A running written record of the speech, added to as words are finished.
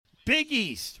Big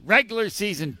East regular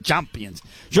season champions.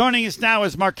 Joining us now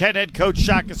is Marquette head coach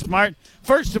Shaka Smart.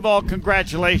 First of all,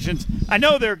 congratulations. I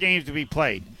know there are games to be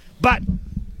played, but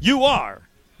you are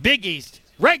Big East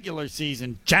regular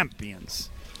season champions.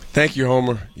 Thank you,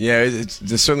 Homer. Yeah, it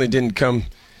certainly didn't come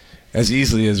as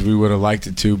easily as we would have liked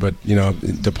it to, but,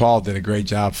 DePaul did a great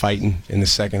job fighting in the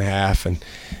second half, and,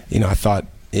 I thought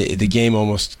the game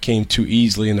almost came too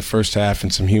easily in the first half,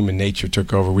 and some human nature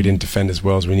took over. We didn't defend as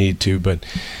well as we needed to, but,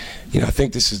 I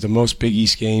think this is the most Big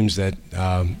East games that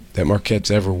Marquette's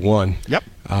ever won. Yep.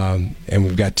 And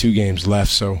we've got 2 games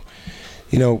left, so,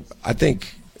 I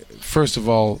think, first of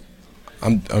all,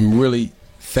 I'm really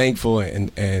thankful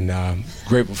and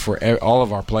grateful for all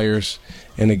of our players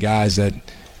and the guys that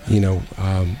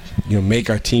make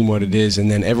our team what it is, and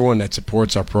then everyone that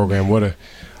supports our program. What a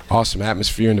awesome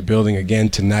atmosphere in the building again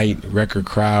tonight, record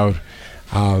crowd,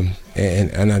 and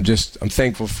I'm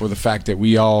thankful for the fact that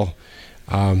we all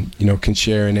can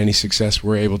share in any success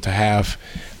we're able to have,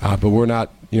 but we're not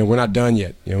done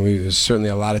yet. There's certainly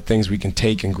a lot of things we can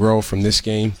take and grow from this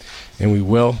game, and we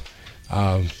will.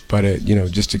 But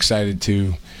just excited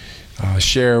to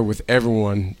share with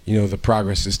everyone, the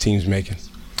progress this team's making.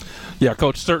 Yeah,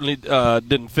 Coach, certainly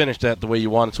didn't finish that the way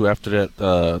you wanted to after that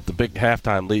the big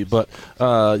halftime lead. But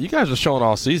you guys have shown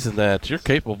all season that you're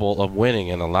capable of winning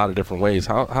in a lot of different ways.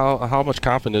 How much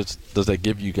confidence does that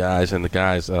give you guys and the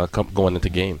guys going into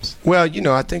games? Well,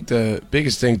 I think the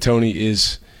biggest thing, Tony,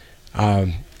 is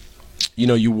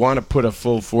you want to put a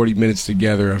full 40 minutes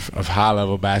together of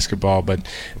high-level basketball, but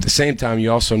at the same time,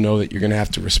 you also know that you're going to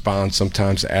have to respond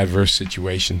sometimes to adverse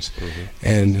situations. Mm-hmm.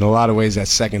 And in a lot of ways, that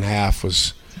second half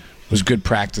was good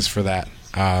practice for that.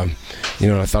 I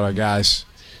thought our guys,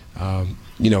 kind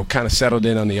of settled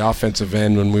in on the offensive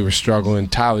end when we were struggling.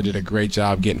 Tyler did a great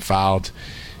job getting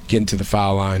to the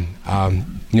foul line.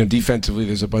 Defensively,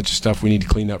 there's a bunch of stuff we need to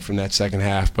clean up from that second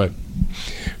half, but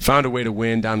found a way to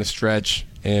win down the stretch.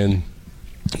 And,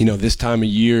 this time of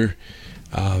year,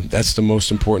 that's the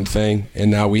most important thing.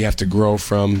 And now we have to grow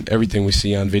from everything we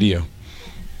see on video.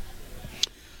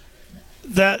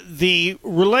 The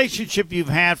relationship you've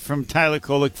had from Tyler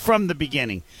Kolek from the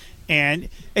beginning, and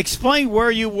explain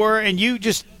where you were, and you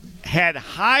just had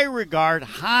high regard,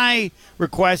 high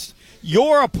request.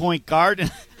 You're a point guard,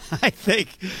 and I think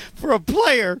for a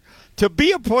player to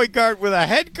be a point guard with a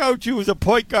head coach who was a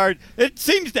point guard, it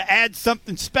seems to add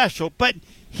something special. But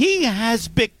he has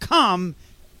become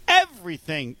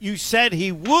everything you said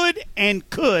he would and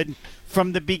could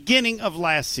from the beginning of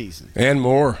last season. And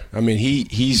more. I mean,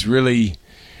 he's really,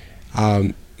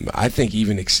 I think,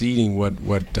 even exceeding what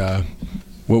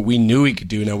we knew he could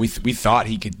do. Now, we thought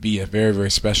he could be a very,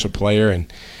 very special player,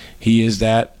 and he is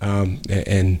that.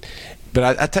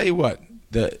 But I tell you what,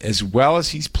 as well as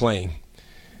he's playing,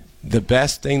 the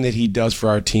best thing that he does for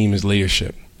our team is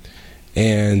leadership.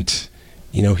 And,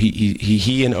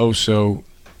 he and Oso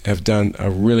have done a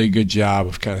really good job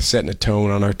of kind of setting a tone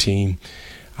on our team.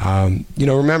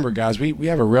 Remember, guys, we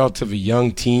have a relatively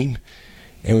young team,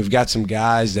 and we've got some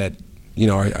guys that,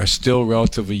 are still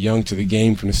relatively young to the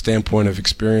game from the standpoint of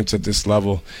experience at this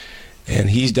level.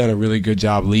 And he's done a really good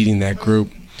job leading that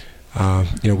group.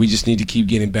 We just need to keep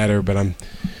getting better, but I'm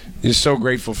just so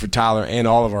grateful for Tyler and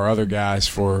all of our other guys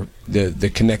for the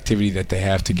connectivity that they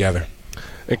have together.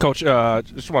 And, Coach,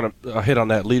 just want to hit on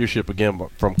that leadership again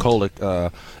from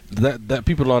Kolek. That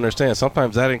people don't understand.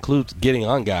 Sometimes that includes getting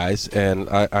on guys, and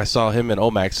I saw him and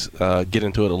Omax get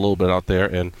into it a little bit out there,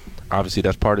 and obviously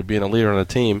that's part of being a leader on a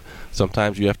team.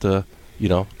 Sometimes you have to,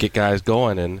 get guys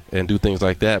going and do things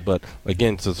like that. But,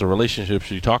 again, it's the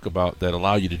relationships you talk about that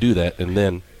allow you to do that and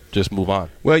then just move on.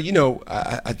 Well,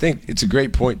 I think it's a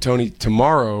great point, Tony.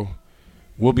 Tomorrow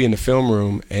we'll be in the film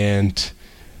room, and –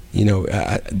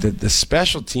 the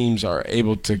special teams are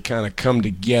able to kind of come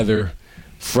together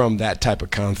from that type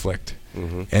of conflict.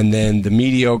 Mm-hmm. And then the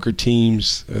mediocre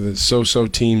teams, or the so-so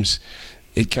teams,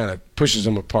 it kind of pushes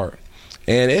them apart.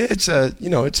 And it's an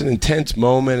intense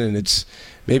moment, and it's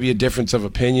maybe a difference of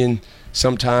opinion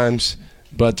sometimes.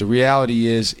 But the reality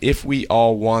is, if we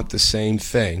all want the same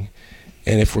thing,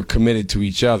 and if we're committed to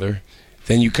each other,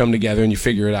 then you come together and you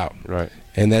figure it out. Right.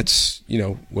 And that's,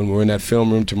 when we're in that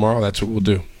film room tomorrow, that's what we'll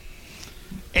do.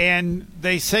 And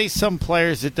they say some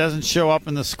players, it doesn't show up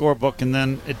in the scorebook, and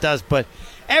then it does. But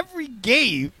every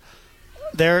game,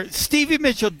 Stevie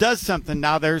Mitchell does something.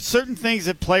 Now, there are certain things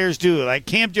that players do, like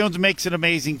Cam Jones makes an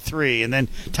amazing three, and then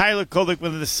Tyler Kolek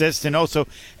with an assist, and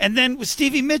then with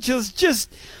Stevie Mitchell,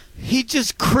 he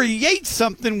just creates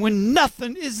something when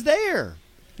nothing is there.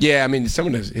 Yeah, I mean, some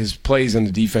of his plays on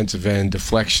the defensive end,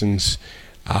 deflections,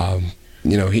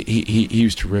 he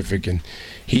was terrific, and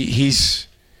he's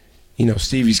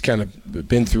Stevie's kind of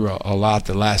been through a lot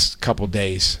the last couple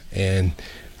days, and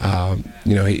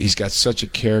he's got such a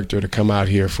character to come out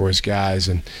here for his guys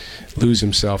and lose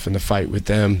himself in the fight with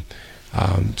them.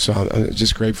 So I'm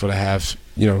just grateful to have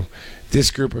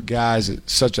this group of guys.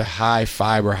 It's such a high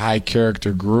fiber, high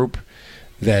character group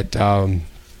that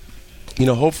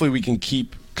hopefully we can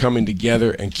keep coming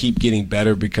together and keep getting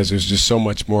better, because there's just so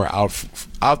much more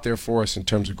out there for us in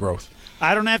terms of growth.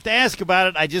 I don't have to ask about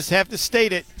it. I just have to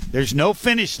state it. There's no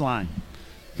finish line.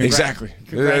 Exactly.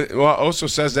 Well, Oso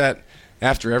says that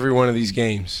after every one of these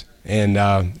games, and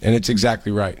it's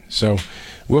exactly right. So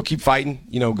we'll keep fighting.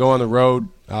 Go on the road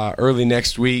early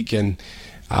next week, and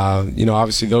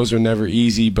obviously those are never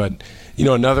easy, but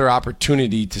another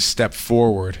opportunity to step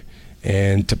forward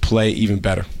and to play even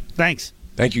better. Thanks.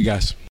 Thank you, guys.